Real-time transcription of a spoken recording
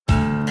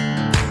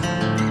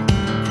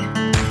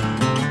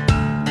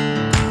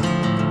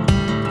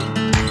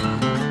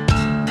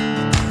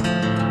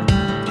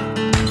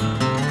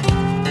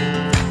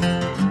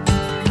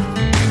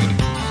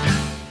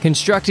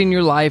Constructing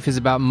your life is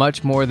about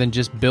much more than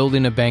just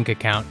building a bank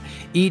account.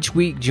 Each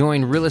week,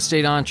 join real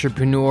estate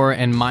entrepreneur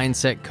and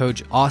mindset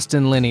coach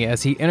Austin Linney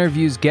as he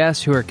interviews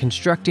guests who are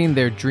constructing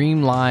their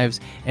dream lives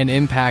and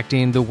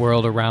impacting the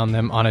world around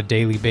them on a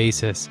daily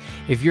basis.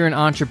 If you're an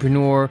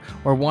entrepreneur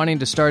or wanting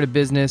to start a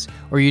business,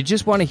 or you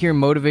just want to hear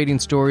motivating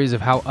stories of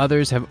how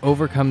others have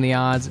overcome the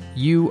odds,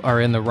 you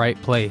are in the right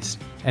place.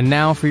 And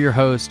now for your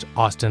host,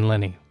 Austin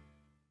Linney.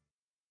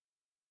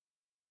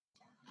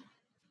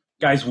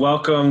 Guys,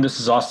 welcome. This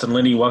is Austin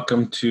Linney.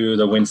 Welcome to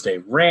the Wednesday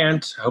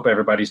Rant. I hope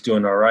everybody's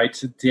doing all right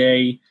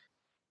today.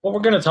 What we're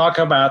going to talk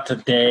about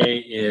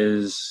today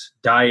is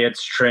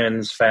diets,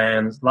 trends,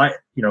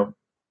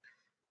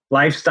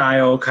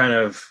 lifestyle kind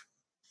of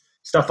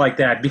stuff like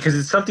that, because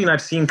it's something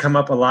I've seen come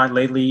up a lot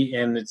lately,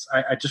 and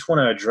I just want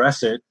to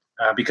address it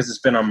because it's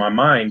been on my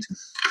mind.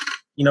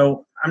 You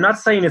know, I'm not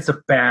saying it's a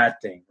bad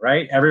thing,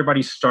 right?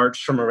 Everybody starts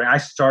from I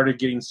started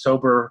getting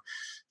sober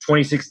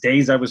 26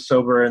 days I was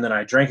sober, and then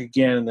I drank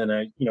again, and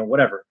then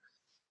whatever.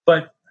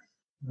 But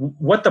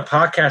what the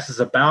podcast is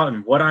about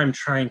and what I'm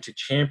trying to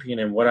champion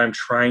and what I'm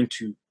trying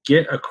to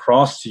get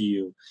across to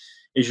you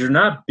is you're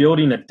not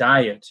building a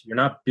diet. You're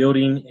not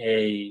building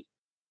a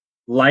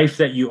life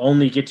that you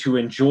only get to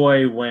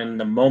enjoy when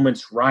the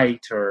moment's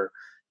right, or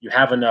you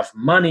have enough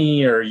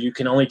money, or you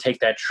can only take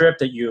that trip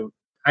that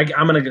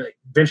I'm going to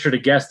venture to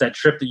guess that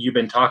trip that you've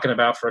been talking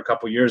about for a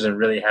couple of years and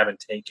really haven't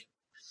taken.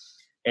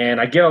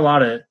 And I get a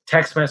lot of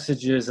text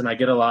messages and I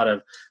get a lot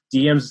of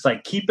DMs. It's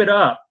like, keep it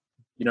up,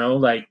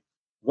 like,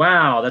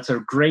 wow, that's a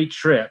great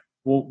trip.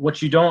 Well,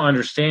 what you don't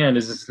understand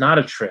is it's not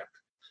a trip.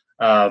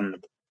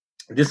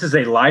 This is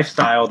a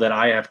lifestyle that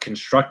I have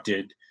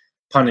constructed,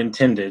 pun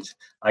intended.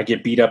 I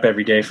get beat up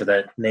every day for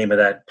that name of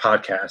that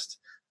podcast.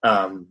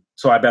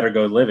 So I better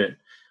go live it.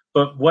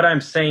 But what I'm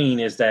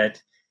saying is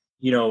that,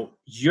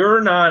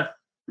 you're not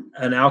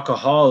an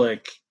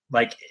alcoholic.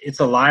 Like, it's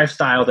a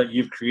lifestyle that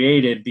you've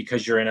created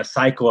because you're in a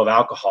cycle of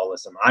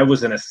alcoholism. I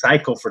was in a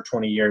cycle for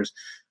 20 years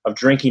of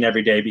drinking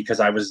every day because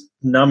I was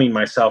numbing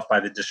myself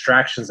by the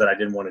distractions that I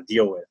didn't want to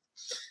deal with.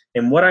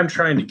 And what I'm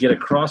trying to get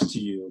across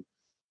to you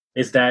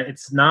is that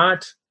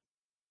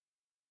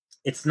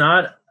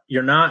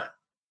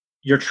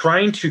you're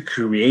trying to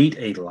create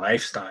a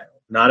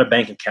lifestyle, not a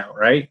bank account,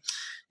 right?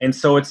 And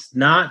so it's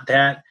not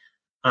that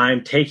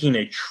I'm taking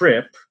a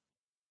trip,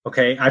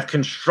 okay? I've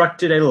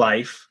constructed a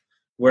life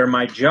where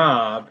my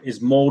job is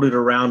molded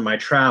around my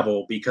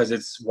travel because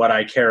it's what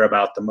I care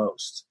about the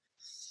most.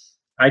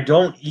 I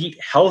don't eat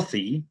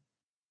healthy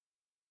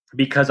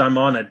because I'm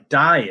on a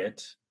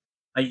diet.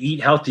 I eat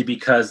healthy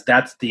because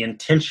that's the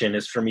intention,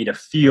 is for me to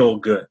feel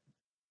good.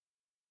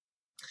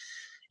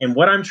 And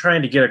what I'm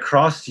trying to get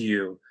across to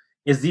you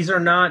is these are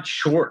not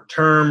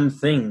short-term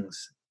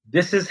things.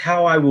 This is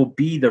how I will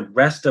be the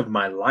rest of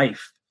my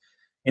life.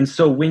 And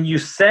so when you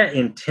set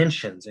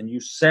intentions and you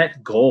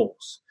set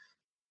goals,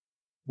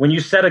 when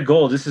you set a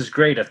goal, this is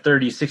great, a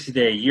 30,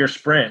 60-day, a year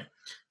sprint.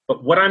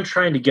 But what I'm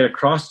trying to get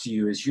across to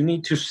you is you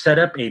need to set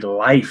up a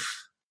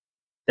life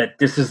that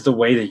this is the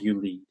way that you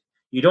lead.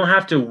 You don't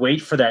have to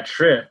wait for that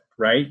trip,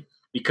 right?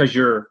 Because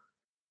you're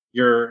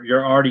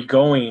already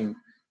going,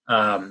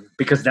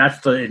 because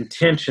that's the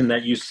intention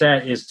that you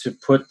set, is to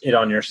put it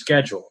on your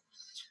schedule.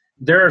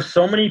 There are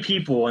so many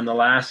people in the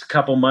last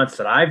couple months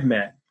that I've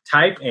met,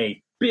 type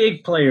A,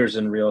 big players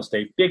in real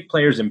estate, big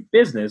players in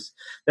business,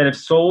 that have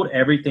sold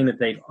everything that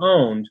they've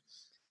owned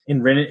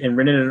and rented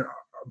an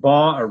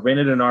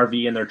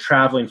RV, and they're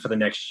traveling for the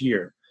next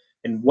year.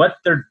 And what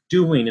they're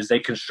doing is they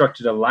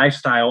constructed a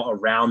lifestyle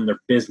around their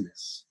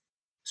business.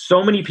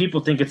 So many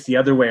people think it's the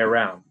other way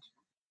around.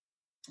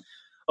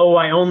 Oh,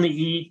 I only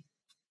eat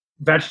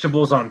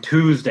vegetables on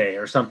Tuesday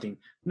or something.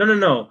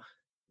 No.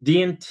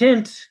 The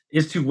intent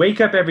is to wake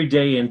up every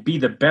day and be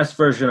the best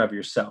version of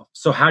yourself.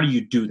 So how do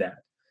you do that?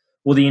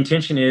 Well, the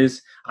intention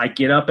is I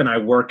get up and I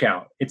work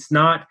out. It's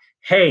not,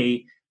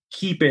 hey,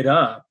 keep it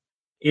up.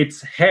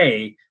 It's,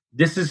 hey,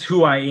 this is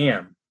who I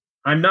am.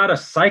 I'm not a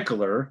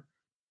cycler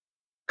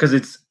because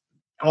it's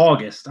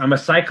August. I'm a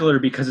cycler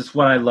because it's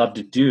what I love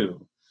to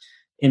do.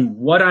 And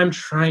what I'm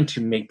trying to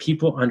make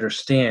people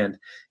understand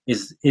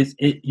is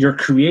you're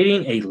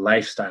creating a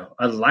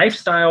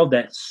lifestyle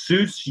that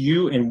suits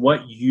you, and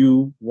what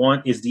you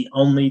want is the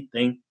only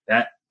thing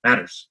that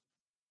matters.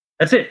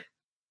 That's it.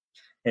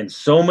 And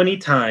so many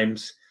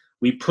times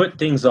we put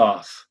things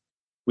off.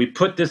 We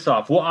put this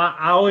off. Well,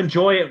 I'll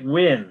enjoy it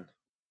when.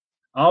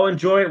 I'll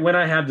enjoy it when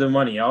I have the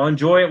money. I'll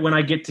enjoy it when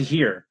I get to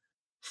here.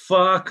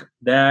 Fuck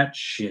that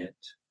shit.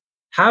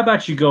 How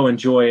about you go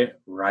enjoy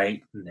it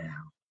right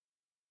now?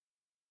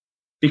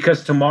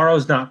 Because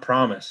tomorrow's not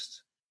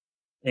promised.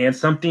 And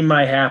something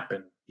might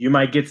happen. You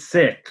might get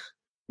sick.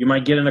 You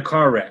might get in a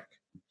car wreck.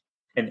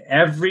 And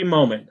every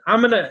moment,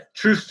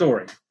 true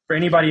story for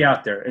anybody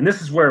out there, and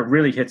this is where it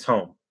really hits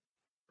home.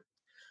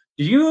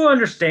 Do you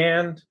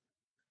understand,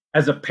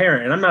 as a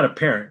parent, and I'm not a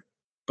parent,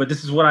 but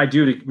this is what I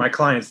do to my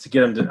clients to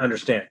get them to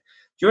understand.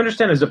 Do you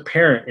understand, as a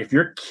parent, if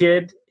your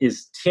kid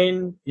is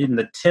in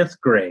the 10th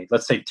grade,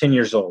 let's say 10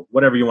 years old,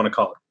 whatever you want to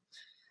call it,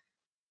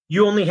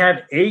 you only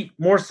have 8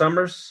 more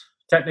summers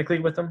technically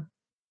with them.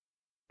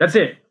 That's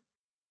it.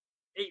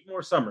 8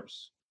 more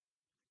summers.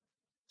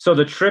 So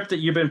the trip that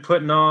you've been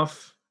putting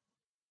off,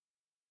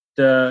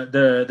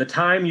 the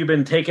time you've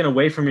been taking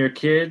away from your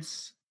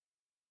kids,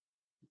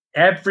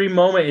 every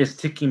moment is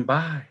ticking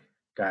by,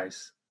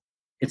 guys.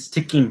 It's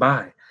ticking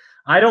by.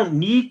 I don't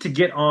need to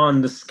get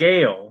on the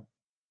scale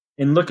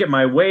and look at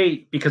my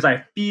weight because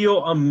I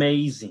feel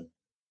amazing.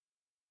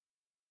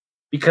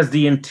 Because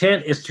the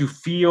intent is to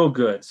feel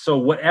good. So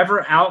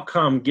whatever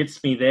outcome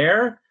gets me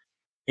there,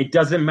 it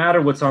doesn't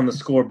matter what's on the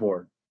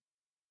scoreboard.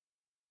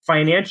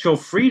 Financial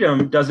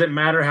freedom doesn't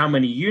matter how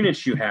many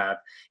units you have.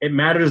 It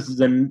matters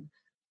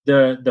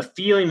the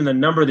feeling and the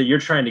number that you're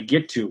trying to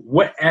get to,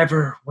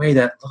 whatever way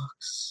that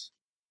looks.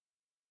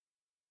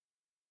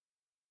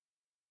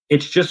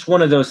 It's just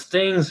one of those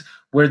things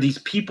where these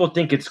people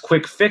think it's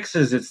quick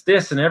fixes, it's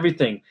this and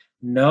everything.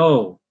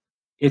 No,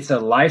 it's a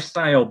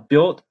lifestyle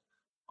built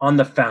on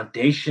the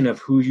foundation of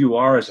who you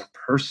are as a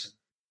person.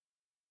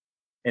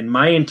 And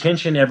my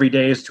intention every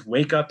day is to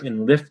wake up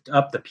and lift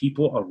up the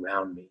people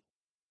around me.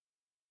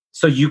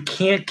 So you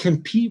can't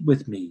compete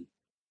with me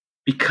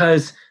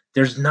because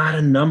there's not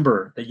a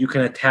number that you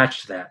can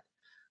attach to that.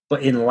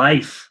 But in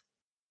life,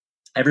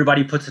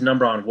 everybody puts a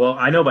number on, well,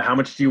 I know, but how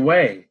much do you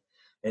weigh?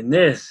 And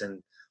this,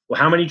 and well,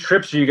 how many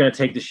trips are you going to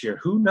take this year?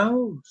 Who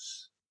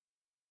knows?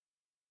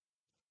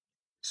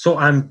 So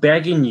I'm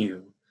begging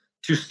you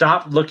to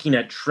stop looking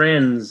at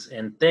trends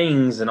and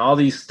things and all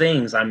these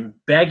things. I'm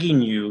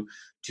begging you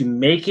to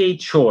make a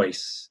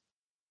choice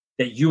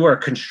that you are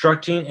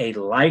constructing a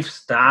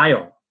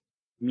lifestyle.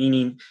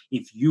 Meaning,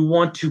 if you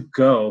want to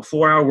go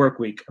 4-hour work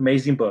week,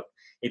 amazing book.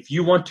 If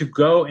you want to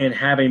go and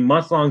have a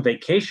month-long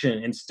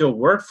vacation and still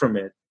work from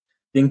it,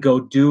 then go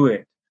do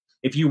it.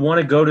 If you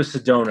want to go to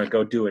Sedona,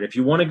 go do it. If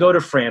you want to go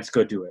to France,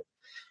 go do it.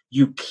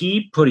 You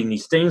keep putting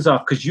these things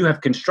off because you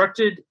have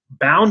constructed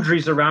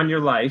boundaries around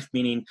your life,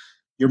 meaning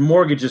your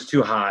mortgage is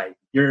too high,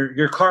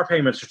 your car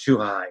payments are too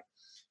high.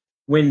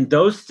 When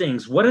those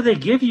things, what do they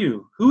give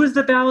you? Who is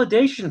the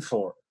validation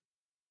for?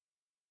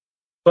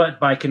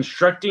 But by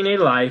constructing a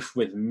life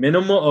with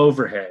minimal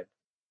overhead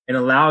and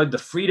allowing the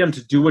freedom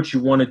to do what you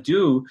want to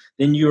do,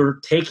 then you're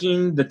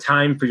taking the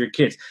time for your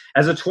kids.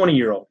 As a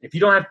 20-year-old, if you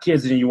don't have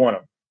kids and you want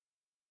them,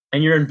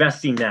 and you're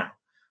investing now,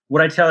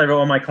 what I tell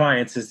all my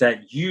clients is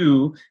that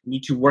you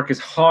need to work as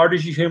hard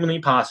as you humanly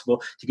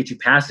possible to get you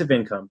passive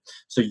income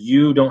so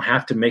you don't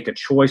have to make a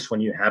choice when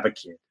you have a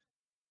kid.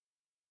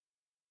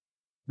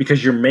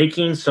 Because you're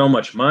making so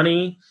much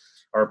money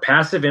or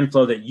passive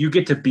inflow that you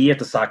get to be at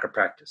the soccer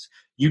practice.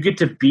 You get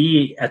to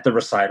be at the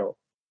recital.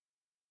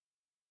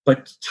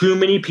 But too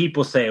many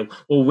people say,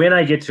 well, when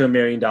I get to $1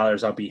 million,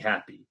 I'll be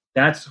happy.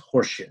 That's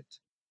horseshit.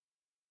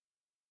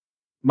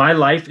 My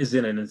life is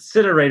in an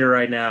incinerator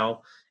right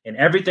now, and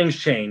everything's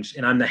changed,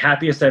 and I'm the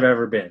happiest I've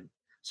ever been.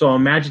 So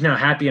imagine how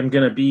happy I'm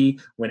going to be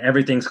when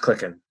everything's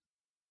clicking.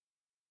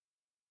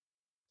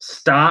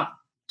 Stop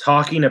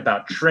talking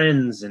about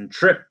trends and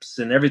trips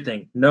and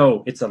everything.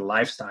 No, it's a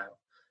lifestyle.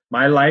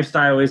 My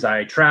lifestyle is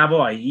I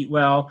travel, I eat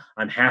well,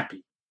 I'm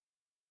happy.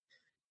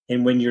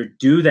 And when you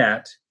do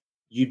that,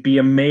 you'd be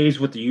amazed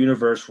what the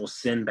universe will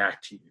send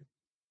back to you.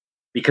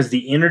 Because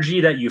the energy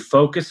that you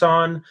focus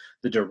on,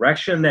 the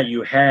direction that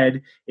you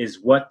head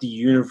is what the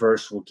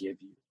universe will give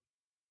you.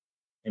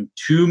 And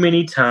too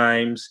many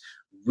times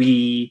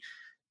we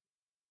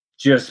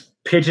just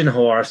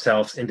pigeonhole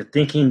ourselves into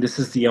thinking this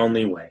is the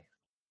only way.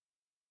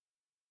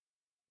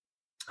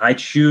 I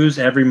choose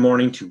every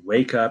morning to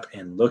wake up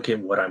and look at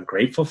what I'm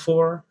grateful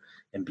for.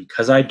 And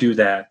because I do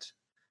that,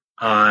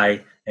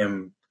 I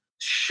am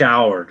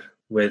showered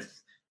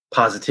with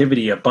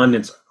positivity,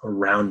 abundance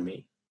around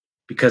me.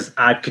 Because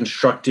I've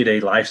constructed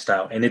a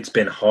lifestyle, and it's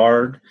been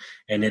hard,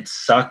 and it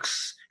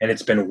sucks, and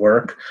it's been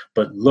work.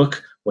 But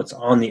look what's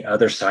on the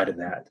other side of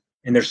that.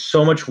 And there's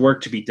so much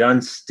work to be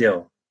done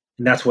still.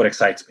 And that's what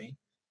excites me.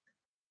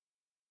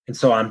 And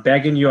so I'm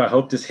begging you, I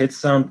hope this hits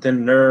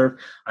something nerve.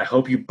 I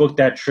hope you book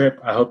that trip.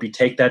 I hope you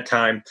take that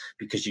time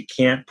because you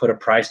can't put a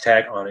price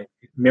tag on it.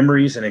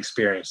 Memories and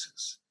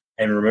experiences.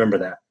 And remember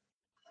that.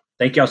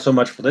 Thank y'all so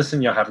much for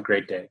listening. Y'all have a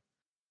great day.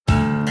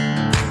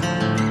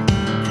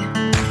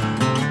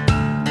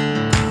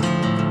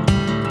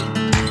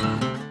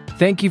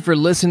 Thank you for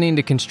listening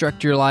to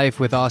Construct Your Life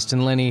with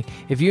Austin Linney.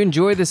 If you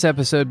enjoyed this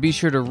episode, be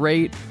sure to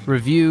rate,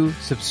 review,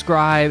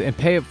 subscribe, and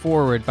pay it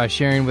forward by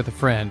sharing with a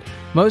friend.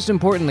 Most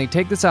importantly,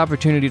 take this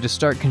opportunity to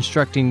start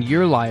constructing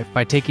your life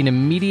by taking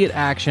immediate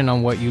action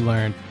on what you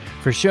learned.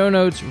 For show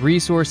notes,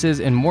 resources,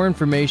 and more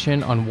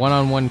information on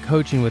one-on-one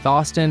coaching with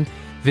Austin,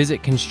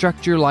 visit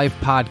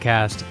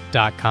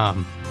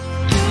constructyourlifepodcast.com.